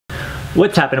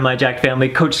What's happening, my Jacked family?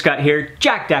 Coach Scott here,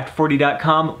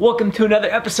 JackedAfter40.com. Welcome to another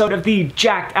episode of the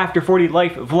Jacked After 40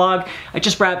 Life vlog. I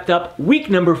just wrapped up week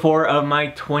number 4 of my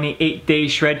 28-day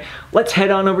shred. Let's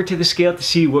head on over to the scale to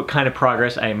see what kind of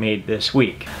progress I made this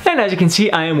week. And as you can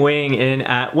see, I am weighing in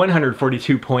at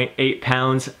 142.8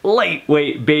 pounds,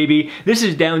 lightweight baby. This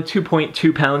is down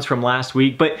 2.2 pounds from last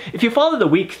week, but if you follow the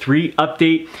week 3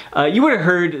 update, you would have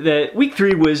heard that week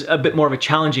 3 was a bit more of a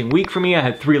challenging week for me. I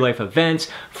had 3 life events,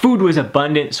 food was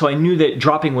abundant, so I knew that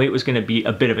dropping weight was going to be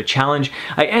a bit of a challenge.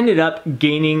 I ended up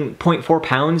gaining 0.4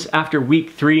 pounds after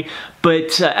week 3,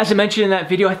 but as I mentioned in that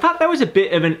video, I thought that was a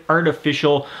bit of an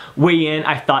artificial weigh-in.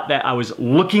 I thought that I was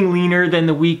looking leaner than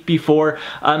the week before,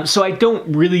 so I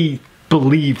don't really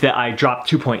believe that I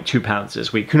dropped 2.2 pounds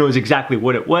this week. Who knows exactly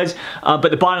what it was, but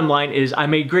the bottom line is I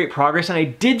made great progress, and I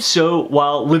did so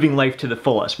while living life to the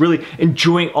fullest, really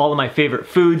enjoying all of my favorite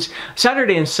foods.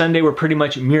 Saturday and Sunday were pretty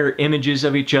much mirror images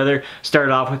of each other.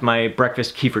 Started off with my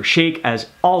breakfast kefir shake, as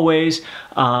always.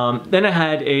 Then I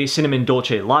had a cinnamon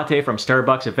dolce latte from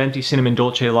Starbucks, a venti cinnamon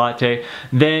dolce latte.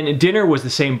 Then dinner was the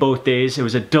same both days. It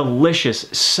was a delicious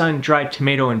sun-dried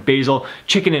tomato and basil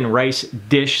chicken and rice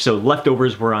dish, so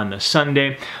leftovers were on the Sunday.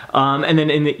 And then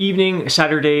in the evening,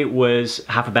 Saturday was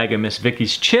half a bag of Miss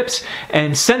Vicky's chips,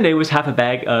 and Sunday was half a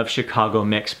bag of Chicago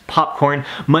Mix popcorn.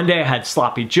 Monday I had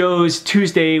Sloppy Joe's,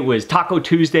 Tuesday was Taco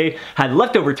Tuesday, had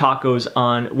leftover tacos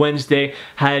on Wednesday,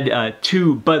 had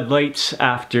 2 Bud Lights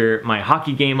after my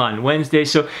hockey game on Wednesday.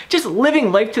 So just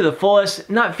living life to the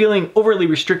fullest, not feeling overly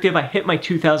restrictive. I hit my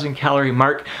 2,000 calorie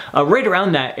mark right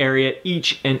around that area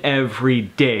each and every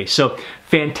day. So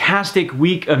fantastic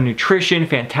week of nutrition,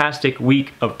 fantastic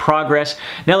week of progress.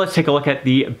 Now let's take a look at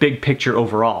the big picture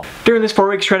overall. During this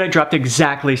 4-week shred, I dropped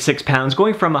exactly 6 pounds,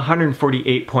 going from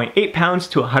 148.8 pounds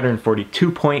to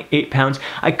 142.8 pounds.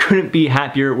 I couldn't be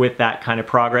happier with that kind of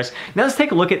progress. Now let's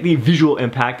take a look at the visual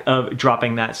impact of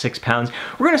dropping that 6 pounds.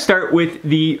 We're gonna start with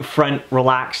the front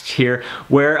relaxed here,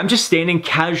 where I'm just standing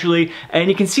casually, and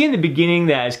you can see in the beginning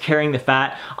that I was carrying the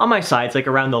fat on my sides, like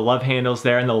around the love handles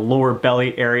there and the lower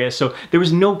belly area. So there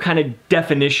was no kind of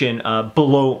definition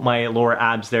below my lower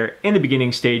abs there in the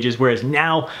beginning stages, whereas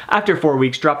now, after 4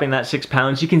 weeks, dropping that 6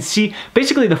 pounds, you can see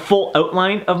basically the full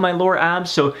outline of my lower abs,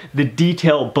 so the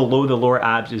detail below the lower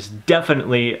abs is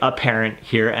definitely apparent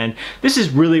here, and this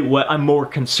is really what I'm more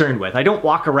concerned with. I don't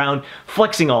walk around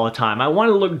flexing all the time. I want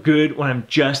to look good when I'm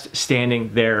just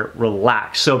standing there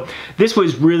relaxed. So this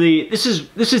was really, this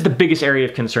is the biggest area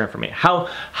of concern for me.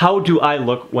 How do I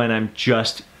look when I'm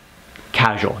just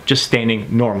casual, just standing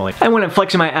normally? And when I'm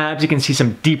flexing my abs, you can see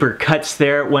some deeper cuts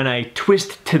there. When I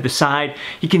twist to the side,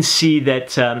 you can see that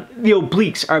the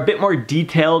obliques are a bit more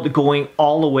detailed, going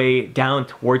all the way down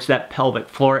towards that pelvic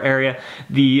floor area.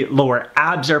 The lower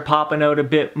abs are popping out a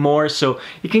bit more, so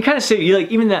you can kind of see,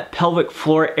 like, even that pelvic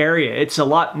floor area, it's a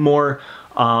lot more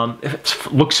it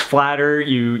looks flatter.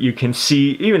 You can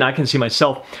see, even I can see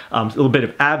myself, a little bit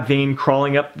of ab vein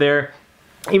crawling up there,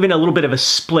 even a little bit of a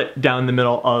split down the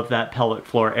middle of that pelvic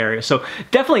floor area. So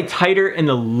definitely tighter in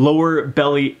the lower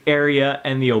belly area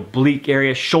and the oblique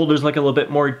area. Shoulders look a little bit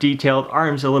more detailed,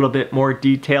 arms a little bit more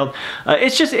detailed.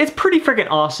 It's pretty freaking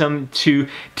awesome to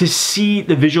see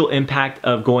the visual impact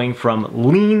of going from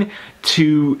lean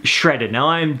to shredded. Now,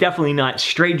 I'm definitely not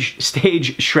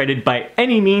stage shredded by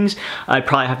any means. I'd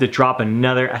probably have to drop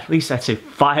another, at least I'd say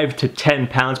 5 to 10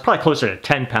 pounds, probably closer to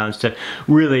 10 pounds to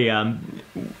really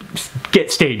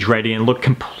get stage ready and look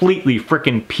completely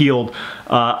freaking peeled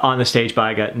on the stage, but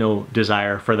I got no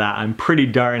desire for that. I'm pretty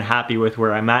darn happy with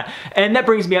where I'm at. And that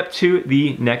brings me up to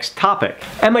the next topic.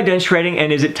 Am I done shredding,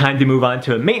 and is it time to move on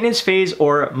to a maintenance phase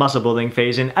or muscle building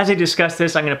phase? And as I discuss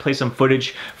this, I'm gonna play some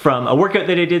footage from a workout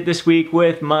that I did this week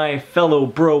with my fellow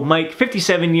bro Mike,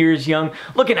 57 years young,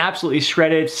 looking absolutely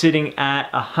shredded, sitting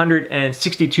at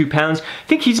 162 pounds. I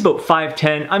think he's about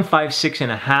 5'10", I'm 5'6"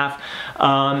 and a half.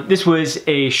 This was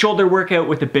a shoulder workout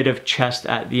with a bit of chest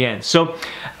at the end. So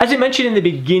as I mentioned in the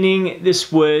beginning,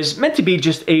 this was meant to be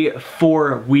just a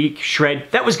 4-week shred.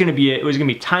 That was gonna be it. It was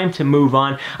gonna be time to move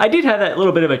on. I did have that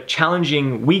little bit of a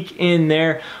challenging week in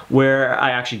there where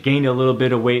I actually gained a little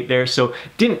bit of weight there, so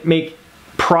didn't make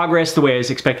progress the way I was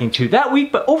expecting to that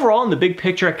week, but overall in the big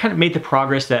picture, I kind of made the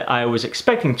progress that I was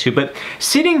expecting to. But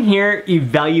sitting here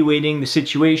evaluating the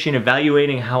situation,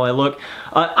 evaluating how I look,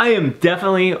 I am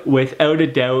definitely, without a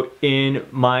doubt, in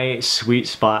my sweet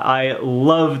spot. I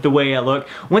love the way I look.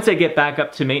 Once I get back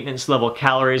up to maintenance level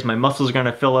calories, my muscles are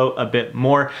gonna fill out a bit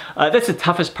more. That's the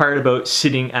toughest part about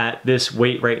sitting at this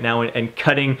weight right now and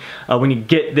cutting. When you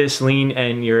get this lean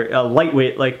and you're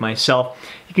lightweight like myself,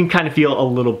 you can kind of feel a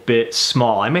little bit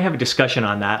small. I may have a discussion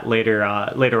on that later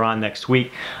on next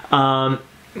week.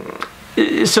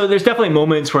 So there's definitely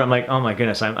moments where I'm like, oh my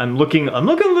goodness, I'm looking a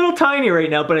little tiny right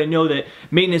now, but I know that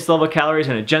maintenance level calories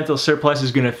and a gentle surplus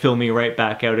is gonna fill me right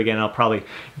back out again. I'll probably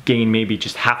gain maybe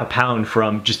just half a pound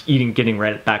from just eating, getting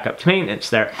right back up to maintenance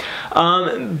there.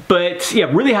 But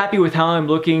yeah, really happy with how I'm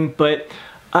looking, but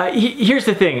here's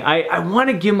the thing, I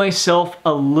wanna give myself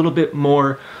a little bit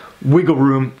more wiggle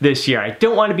room this year. I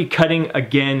don't want to be cutting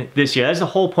again this year. That's the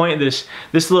whole point of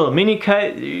this little mini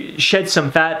cut. Shed some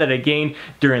fat that I gained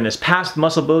during this past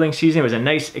muscle building season. It was a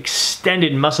nice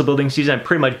extended muscle building season. I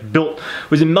pretty much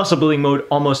was in muscle building mode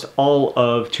almost all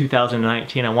of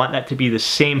 2019. I want that to be the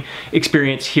same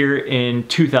experience here in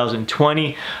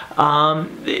 2020.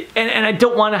 And I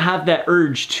don't want to have that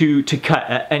urge to cut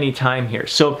at any time here.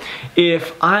 So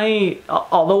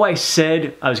although I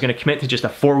said I was going to commit to just a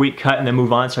 4-week cut and then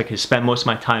move on so I could spend most of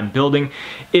my time building,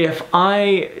 if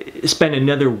I spend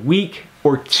another week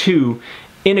or two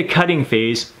in a cutting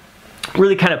phase,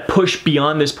 really kind of push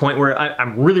beyond this point where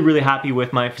I'm really happy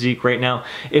with my physique right now.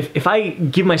 If I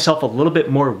give myself a little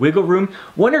bit more wiggle room,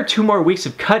 1 or 2 more weeks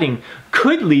of cutting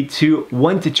could lead to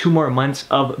 1 to 2 more months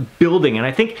of building. And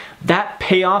I think that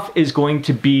payoff is going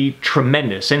to be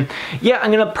tremendous. And yeah,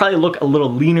 I'm gonna probably look a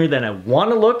little leaner than I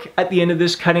wanna look at the end of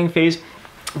this cutting phase,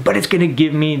 but it's gonna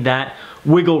give me that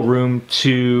wiggle room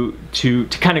to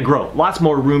kind of grow. Lots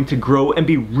more room to grow and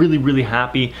be really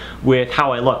happy with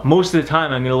how I look. Most of the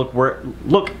time I'm gonna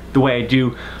look the way I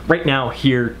do right now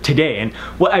here today. And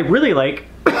what I really like,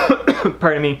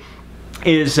 pardon me,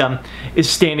 is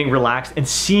standing relaxed and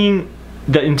seeing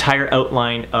the entire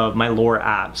outline of my lower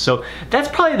abs. So that's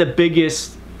probably the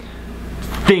biggest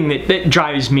thing that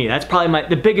drives me. That's probably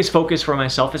the biggest focus for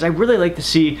myself, is I really like to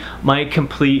see my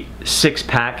complete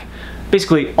 6-pack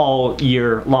basically all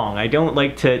year long. I don't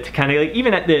like to kind of like,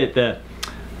 even at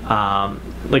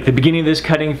like the beginning of this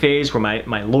cutting phase where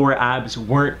my lower abs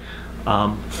weren't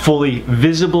fully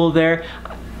visible there,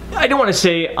 I don't want to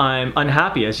say I'm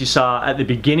unhappy. As you saw at the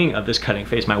beginning of this cutting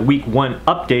phase, my week 1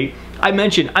 update, I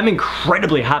mentioned I'm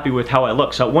incredibly happy with how I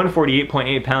look. So at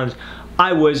 148.8 pounds,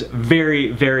 I was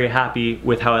very happy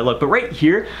with how I look. But right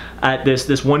here at this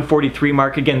 143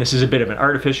 mark, again, this is a bit of an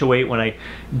artificial weight. When I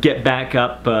get back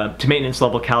up to maintenance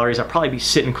level calories, I'll probably be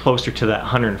sitting closer to that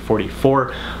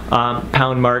 144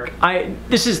 pound mark.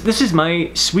 This is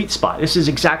my sweet spot. This is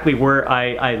exactly where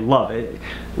I love it.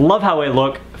 Love how I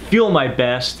look, feel my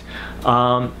best.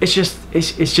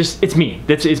 It's me.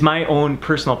 It's my own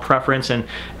personal preference,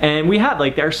 and we have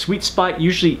like our sweet spot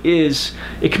usually is,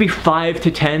 it could be 5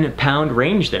 to 10 pound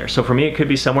range there. So for me, it could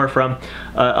be somewhere from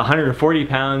 140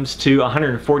 pounds to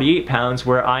 148 pounds,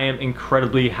 where I am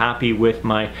incredibly happy with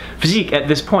my physique at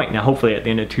this point. Now, hopefully at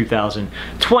the end of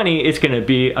 2020, it's going to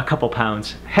be a couple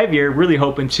pounds heavier. Really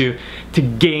hoping to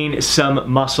gain some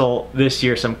muscle this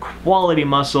year, some quality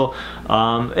muscle,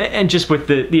 and just with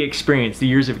the experience, the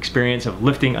years of experience of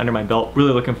lifting under my belt,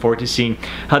 really looking forward to seeing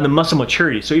how the muscle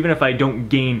maturity, so even if I don't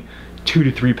gain 2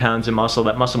 to 3 pounds of muscle,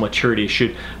 that muscle maturity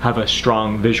should have a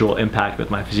strong visual impact with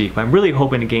my physique. But I'm really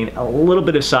hoping to gain a little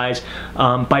bit of size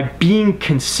by being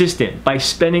consistent, by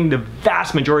spending the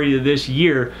vast majority of this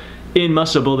year in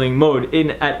muscle building mode,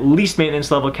 in at least maintenance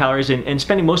level calories, and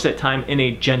spending most of that time in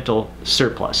a gentle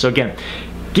surplus. So again,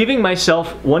 giving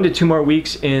myself 1 to 2 more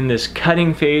weeks in this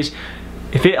cutting phase.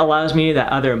 If it allows me that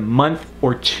other month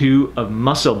or 2 of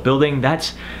muscle building,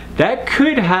 that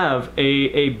could have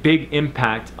a big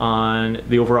impact on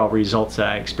the overall results that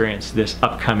I experience this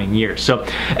upcoming year. So,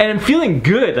 and I'm feeling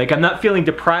good. Like, I'm not feeling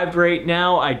deprived right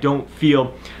now. I don't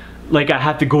feel like I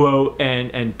have to go out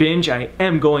and binge. I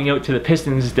am going out to the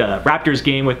Pistons, the Raptors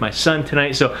game with my son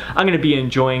tonight, so I'm gonna be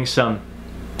enjoying some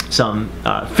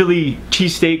Philly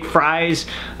cheesesteak, fries,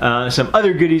 some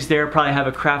other goodies there, probably have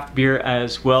a craft beer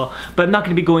as well, but I'm not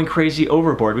going to be going crazy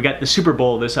overboard. We got the Super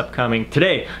Bowl this upcoming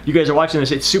today. You guys are watching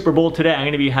this, it's Super Bowl today. I'm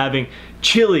going to be having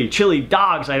chili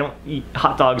dogs. I don't eat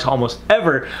hot dogs almost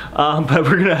ever, but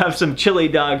we're going to have some chili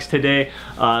dogs today,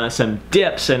 some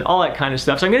dips and all that kind of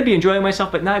stuff. So I'm going to be enjoying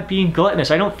myself, but not being gluttonous.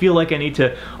 I don't feel like I need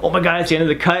to, oh my God, it's the end of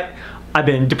the cut. I've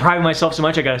been depriving myself so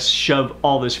much, I gotta shove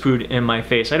all this food in my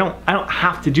face. I don't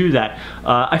have to do that.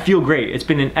 I feel great. It's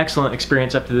been an excellent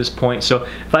experience up to this point. So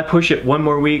if I push it 1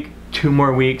 more week, 2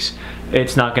 more weeks,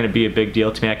 it's not gonna be a big deal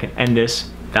to me. I can end this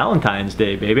Valentine's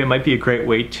Day, baby. It might be a great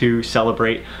way to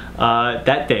celebrate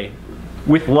that day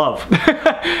with love.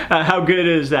 How good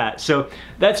is that? So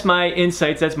that's my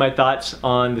insights, that's my thoughts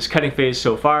on this cutting phase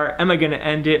so far. Am I gonna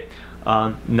end it?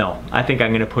 No, I think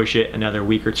I'm gonna push it another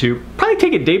week or two. Probably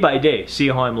take it day by day, see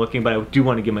how I'm looking, but I do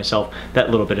want to give myself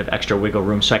that little bit of extra wiggle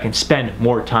room so I can spend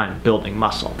more time building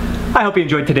muscle. I hope you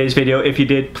enjoyed today's video. If you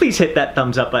did, please hit that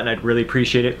thumbs up button. I'd really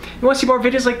appreciate it. If you want to see more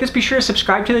videos like this, be sure to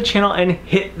subscribe to the channel and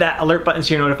hit that alert button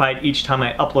so you're notified each time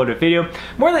I upload a video.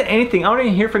 More than anything, I want to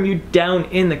hear from you down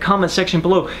in the comment section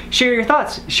below. Share your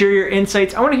thoughts, share your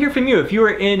insights. I want to hear from you. If you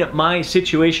were in my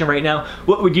situation right now,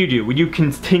 what would you do? Would you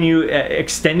continue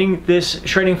extending this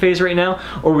shredding phase right now,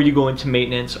 or would you go into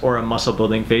maintenance or a muscle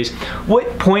building phase?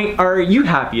 What point are you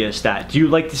happiest at? Do you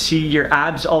like to see your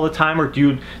abs all the time, or do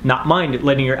you not mind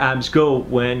letting your abs go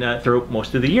when throughout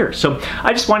most of the year? So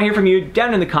I just want to hear from you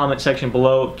down in the comment section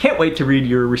below. Can't wait to read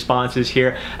your responses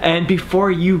here. And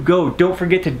before you go, don't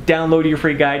forget to download your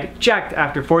free guide, Jacked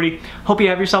After 40. Hope you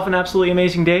have yourself an absolutely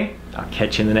amazing day. I'll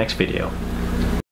catch you in the next video.